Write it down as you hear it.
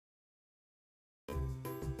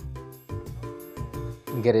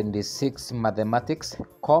Grade 6 Mathematics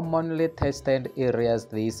commonly tested areas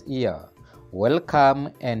this year. Welcome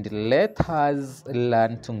and let us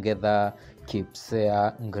learn together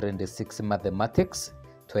KPSEA Grade 6 Mathematics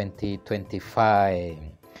 2025.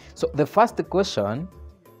 So the first question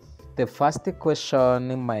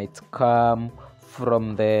might come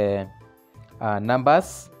from the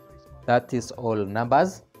numbers, that is all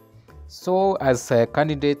numbers. So as a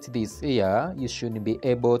candidate this year, you should be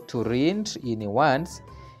able to read in ones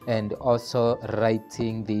and also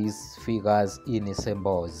writing these figures in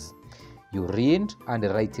symbols. You read and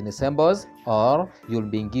write in symbols, or you'll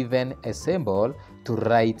be given a symbol to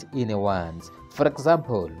write in ones. For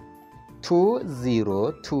example,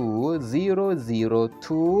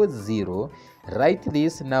 202020, write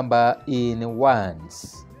this number in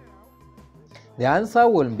ones. The answer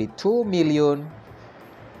will be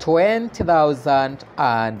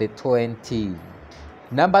 2,020,020.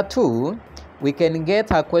 Number 2, we can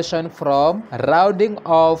get a question from rounding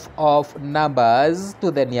off of numbers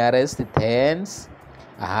to the nearest tens,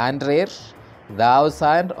 100,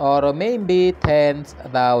 1,000, or maybe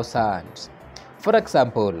 10,000. For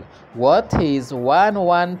example, what is 1,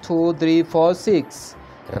 1, 2, 3, 4, 6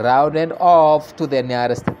 rounded off to the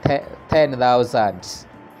nearest 10,000?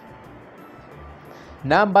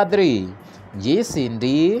 Number 3,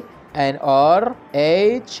 GCD and or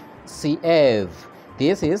HCF.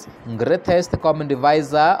 This is greatest common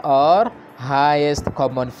divisor or highest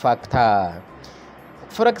common factor.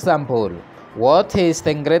 For example, what is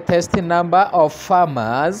the greatest number of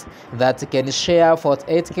farmers that can share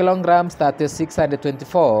 48 kilograms, 36 and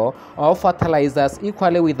 24 of fertilizers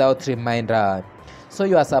equally without remainder? So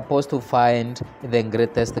you are supposed to find the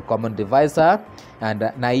greatest common divisor,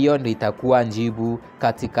 and na hiyo ndio itakuwa njibu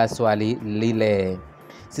katika swali lile.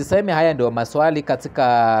 Sisemi haya ndio maswali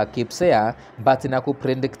katika KPSEA, but na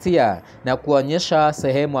kuprediktia na kuonyesha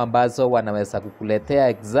sehemu ambazo wanaweza kukuletea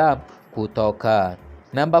exam kutoka.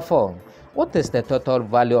 Number 4, what is the total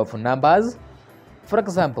value of numbers? For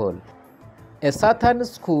example, a certain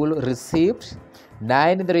school received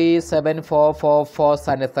 937444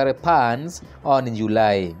 sanitary pads on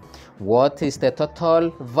July. What is the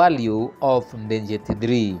total value of digit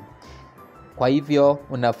 3? Kwa hivyo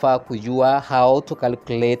unafaa kujua how to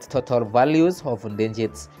calculate total values of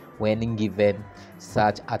digits when given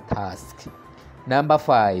such a task. Number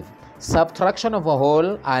 5, subtraction of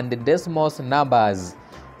whole and decimal numbers.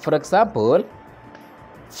 For example,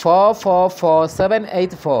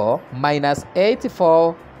 444784 minus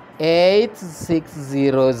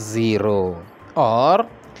 848600, or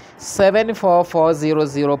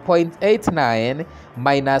 74400.89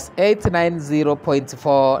 minus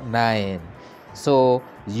 890.49. So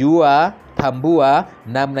you are tambua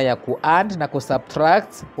namna ya ku-add na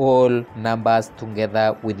ku-subtract all numbers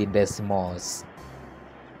together within decimals.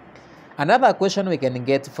 Another question we can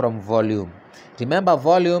get from volume. Remember,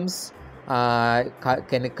 volumes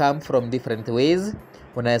can come from different ways.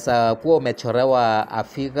 Unaweza kuwa umechorewa a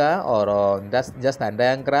figure or just a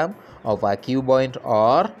diagram of a cuboid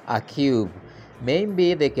or a cube.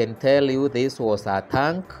 Maybe they can tell you this was a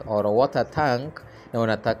tank or a water tank, na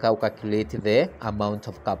unataka calculate the amount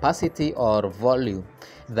of capacity or volume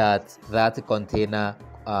that container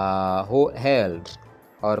held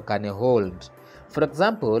or can hold. For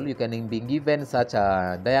example, you can be given such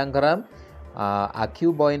a diagram, a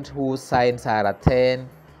cuboid whose sides are 10,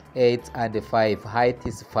 8 and 5, height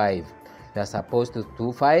is 5. You are supposed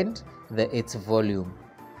to find its volume.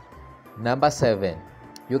 Number 7,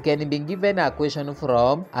 you can be given a question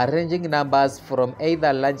from arranging numbers from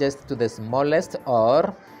either largest to the smallest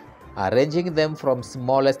or arranging them from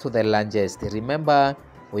smallest to the largest. Remember,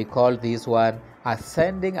 we call this one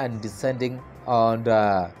ascending and descending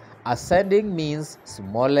order. Ascending means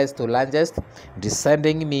smallest to largest,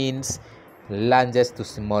 descending means largest to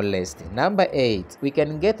smallest. Number 8, we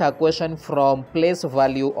can get a question from place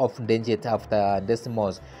value of digit after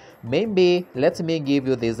decimals. Maybe let me give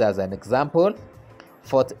you this as an example.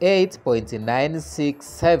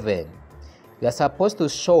 48.967. You are supposed to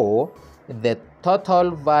show the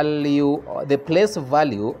total value, the place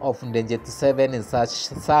value of digit 7 in such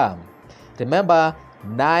sum. Remember,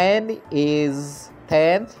 9 is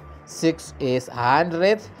 10th, 6 is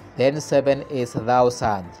 100th, then 7 is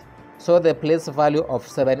 1,000. So the place value of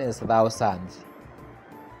 7 is 1,000.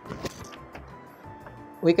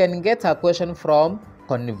 We can get a question from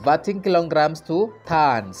converting kilograms to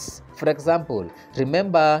tons. For example,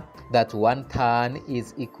 remember that 1 ton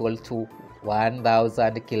is equal to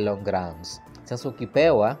 1,000 kilograms. Sasa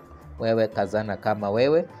ukipewa wewe, kazana kama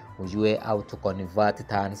wewe ujue how to convert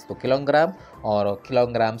tons to kilogram or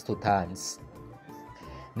kilograms to tons.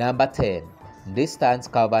 Number 10, distance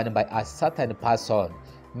covered by a certain person.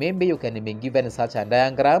 Maybe you can be given such a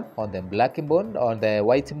diagram on the blackboard, on the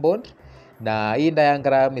whiteboard. Na hii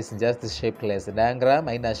diagram is just shapeless diagram,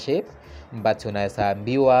 haina shape, but unaweza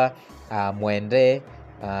ambiwa mwende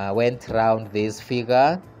went round this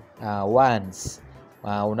figure once.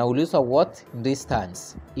 Unaulizwa what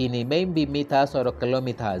distance in maybe meters or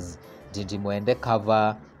kilometers did mwende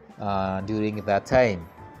cover during that time.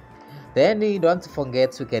 Then don't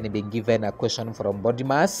forget you can be given a question from body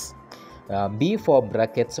mass. B for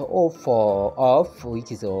brackets O for off,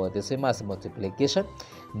 which is the same as multiplication,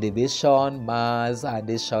 division, mass,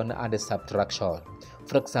 addition, and subtraction.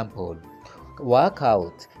 For example, work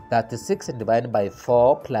out 36 divided by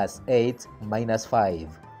 4 plus 8 minus 5.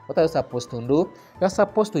 What are you supposed to do? You're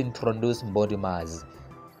supposed to introduce body mass.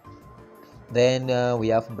 Then we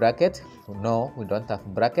have bracket. No, we don't have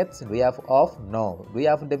brackets. Do we have off? No. Do we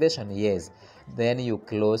have division? Yes. Then you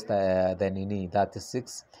close the nini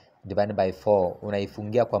 36 divided by 4,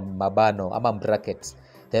 unaifungia kwa mabano ama brackets,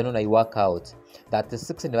 then unai work out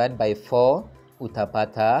 36 divided by 4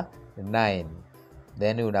 utapata 9,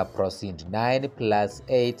 then una proceed 9 plus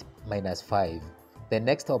 8 minus 5. The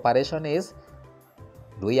next operation is,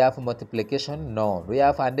 do we have multiplication? No. Do we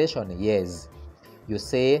have addition? Yes. You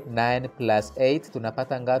say 9 plus 8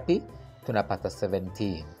 tunapata ngapi? Tunapata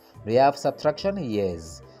 17. Do we have subtraction?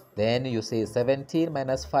 Yes. Then you say 17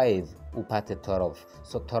 minus 5 upate 12.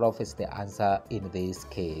 So 12 is the answer in this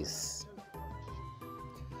case.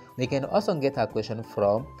 We can also get a question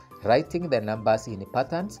from writing the numbers in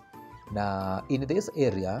patterns. Now in this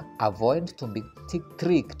area, avoid to be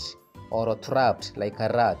tricked or trapped like a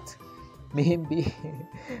rat. Maybe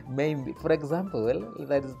for example,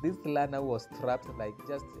 that is this learner was trapped like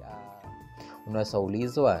just unaweza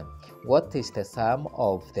ulizwa what is the sum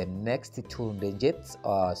of the next two digits,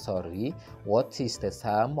 what is the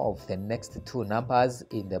sum of the next two numbers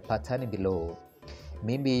in the pattern below.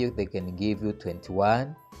 Maybe they can give you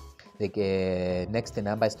 21, the next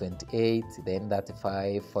number is 28, then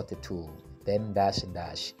 35, 42, then dash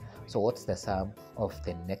dash. So what's the sum of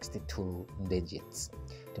the next two digits?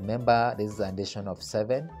 Remember, this is addition of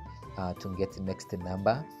 7 to get the next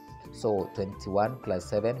number. So 21 plus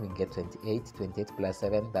 7 we get 28, 28 plus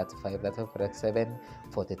 7 that's 5, that's 7,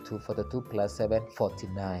 42, 42 plus 7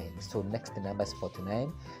 49. So next number is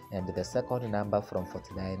 49 and the second number from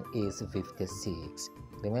 49 is 56.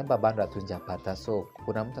 Remember bado hatunjapata, so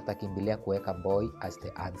kuna mtu atakimbilia kuweka boy as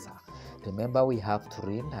the answer. Remember we have to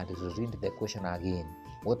read and read the question again.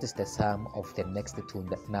 What is the sum of the next two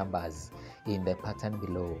numbers in the pattern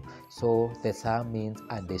below? So the sum means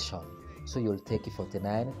addition. So you'll take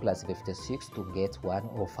 49 plus 56 to get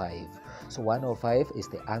 105. So 105 is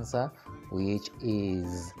the answer, which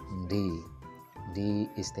is D. D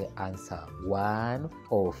is the answer,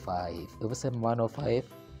 105. If you say 105,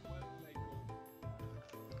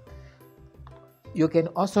 you can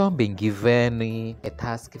also be given a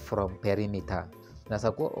task from perimeter.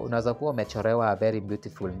 Unaweza kuwa umechorewa a very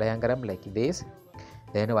beautiful diagram like this,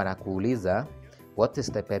 then wanakuuliza what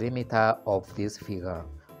is the perimeter of this figure,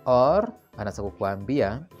 or anaweza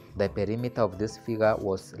kukuambia the perimeter of this figure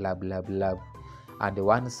was blah blah blah and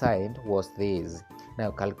one side was this.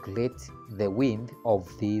 Now calculate the width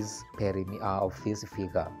of this perimeter of this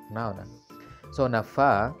figure. Now so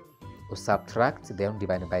nafaa subtract then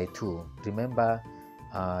divide by 2. Remember,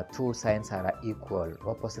 two signs are equal,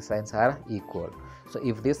 opposite signs are equal. So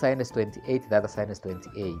if this sign is 28, the other sign is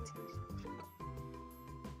 28.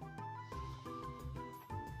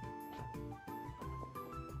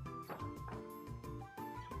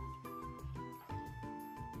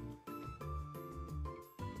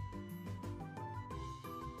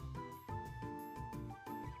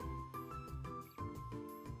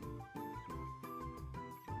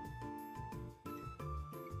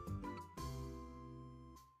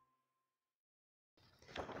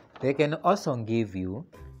 They can also give you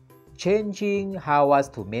changing hours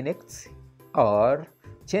to minutes, or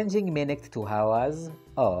changing minutes to hours,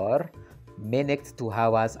 or minutes to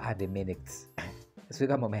hours and minutes. Sio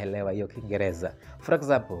kama umeelewa hiyo Kiingereza. For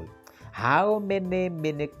example, how many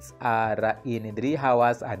minutes are in 3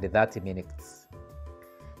 hours and 30 minutes?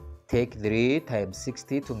 Take 3 times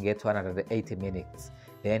 60 to get 180 minutes.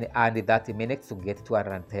 Then add 30 minutes to get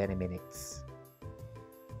 210 minutes.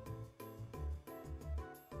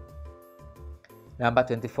 Number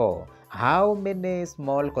 24. How many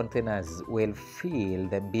small containers will fill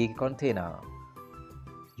the big container?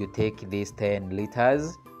 You take these 10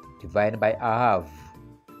 liters, divide by a half.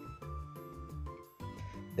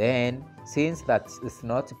 Then, since that it's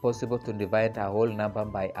not possible to divide a whole number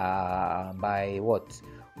by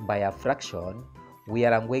a fraction, we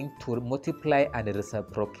are going to multiply and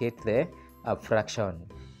reciprocate the fraction.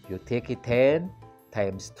 You take 10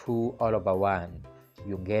 times 2 all over 1.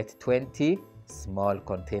 You get 20 small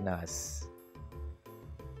containers.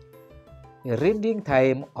 Reading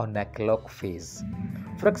time on a clock face.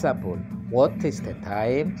 For example, what is the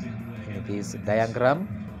time in this diagram?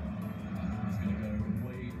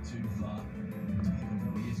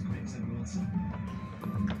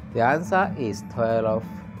 The answer is 12.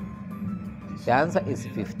 The answer is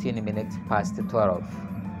 15 minutes past 12.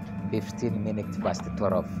 15 minutes past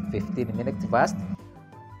 12. 15 minutes past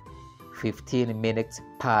 15 minutes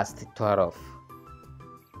past 12.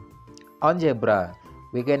 Algebra.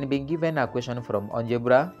 We can be given a question from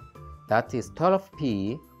algebra, that is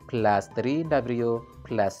 12p plus 3w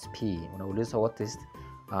plus p. Unauliza what is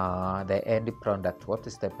the end product? What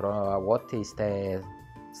is the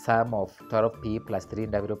sum of 12p plus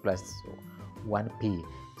 3w plus 1p?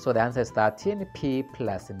 So the answer is 13p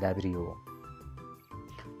plus w.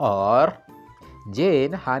 Or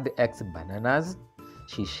Jane had X bananas.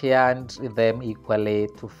 She shared them equally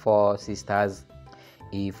to 4 sisters.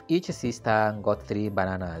 If each sister got 3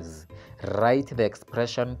 bananas, write the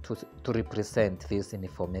expression to represent this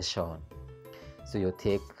information. So you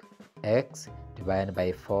take X divided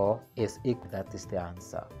by 4 is equal. That is the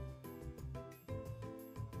answer.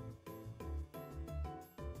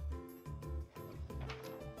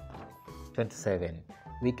 (27)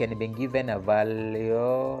 We can be given a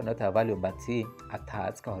value, not a value, but a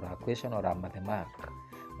task or a question or a mathematics.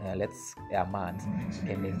 Let's math.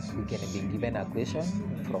 We can be given a question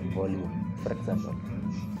from volume. For example,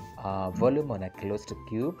 volume on a closed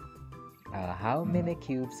cube. How many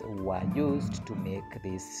cubes were used to make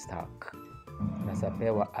this stack?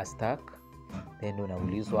 Unapewa a stack, then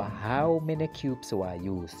unaulizwa how many cubes were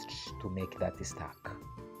used to make that stack.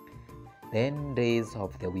 Then days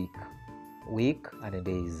of the week. Week and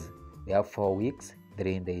days. We have 4 weeks,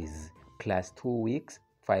 3 days, plus 2 weeks,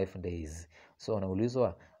 5 days. So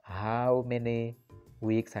unaulizwa how many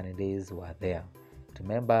weeks and days were there.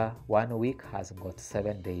 Remember, 1 week has got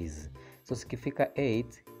 7 days. So sikifika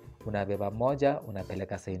 8, unabeba moja,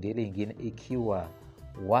 unapeleka sendili ingine ikiwa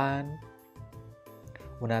 1,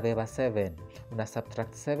 unabeba 7, una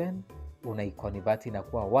subtract 7, unaiconvert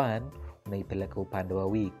inakuwa 1, unaipeleka upande wa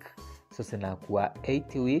week. So zinakuwa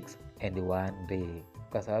 8 weeks and 1 day.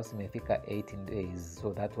 Kwa sababu zimefika 18 days,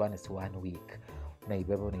 so that one is 1 week.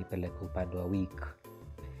 Unaibeba unaipeleka upande wa week.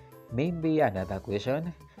 Maybe another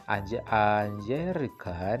question.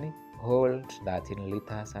 Angelica hold 13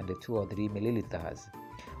 liters and 2 or 3 milliliters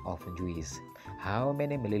of juice. How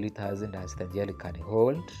many milliliters does Angelica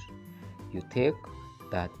hold? You take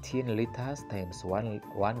 13 liters times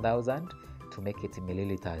 1000 to make it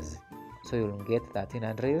milliliters. So you'll get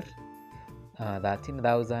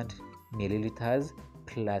 13,000 milliliters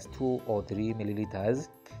plus 2 or 3 milliliters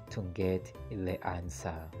to get the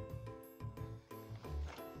answer.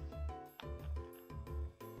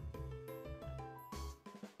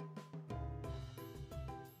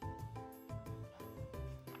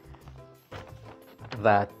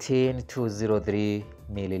 That 203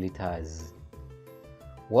 milliliters.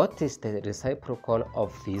 What is the reciprocal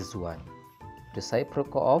of this one?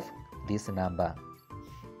 Reciprocal of this number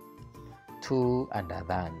 2 and a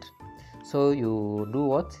third. So you do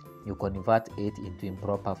what? You convert it into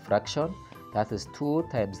improper fraction. That is 2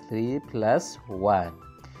 times 3 plus 1.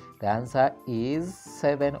 The answer is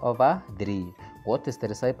 7 over 3. What is the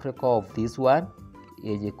reciprocal of this one?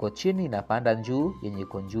 Yenye iko chini inapanda juu, yenye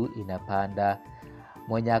iko juu inapanda.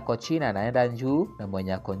 Mwenye ako chini anaenda juu na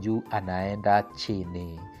mwenye ako juu anaenda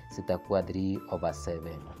chini. Sitakuwa 3 over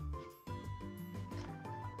 7.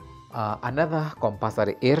 Another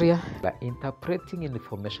compulsory area, interpreting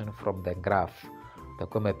information from the graph.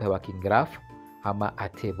 Utakuwa umepewa graph ama a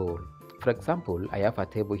table. For example, I have a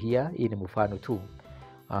table here. Hii ni mfano tu.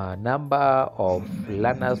 Number of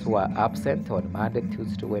learners were absent on Monday,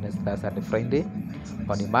 Tuesday, Wednesday, Thursday, and Friday.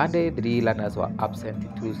 On Monday, 3 learners were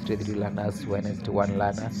absent. Tuesday, 3 learners. Wednesday, 1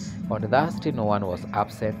 learner. On Thursday, no one was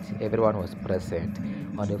absent. Everyone was present.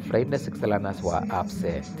 On Friday, 6 learners were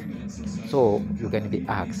absent. So you can be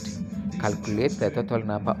asked, calculate the total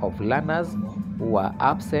number of learners who were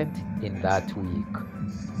absent in that week.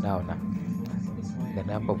 Now, the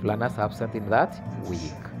number of learners absent in that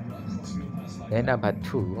week. Then number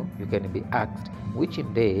 2, you can be asked, which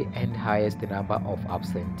day and highest number of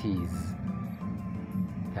absentees?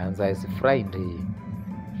 The answer is Friday.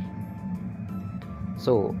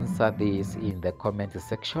 So answer this in the comment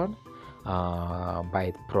section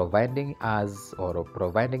by providing us or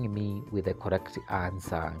providing me with the correct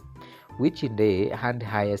answer. Which day and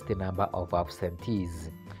highest number of absentees?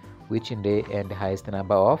 which day and highest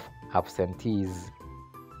number of absentees.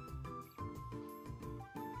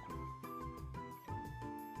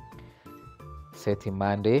 Setting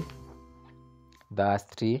Monday,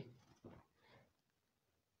 Thursday,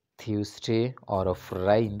 Tuesday or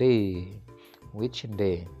Friday, which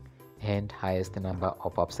day and highest number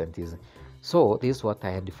of absentees. So this is what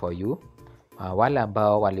I had for you. Wale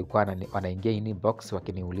ambao walikuwa wanaingia inbox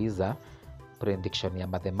wakiniuliza prediction ya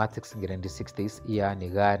mathematics grade 6 this year ni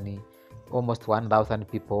gani, almost 1000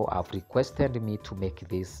 people have requested me to make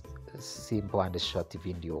this simple and short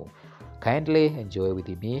video. Kindly enjoy with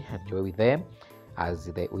me, enjoy with them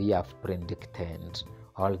as we have predicted.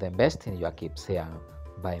 All the best in your KPSEA.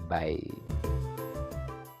 Bye bye.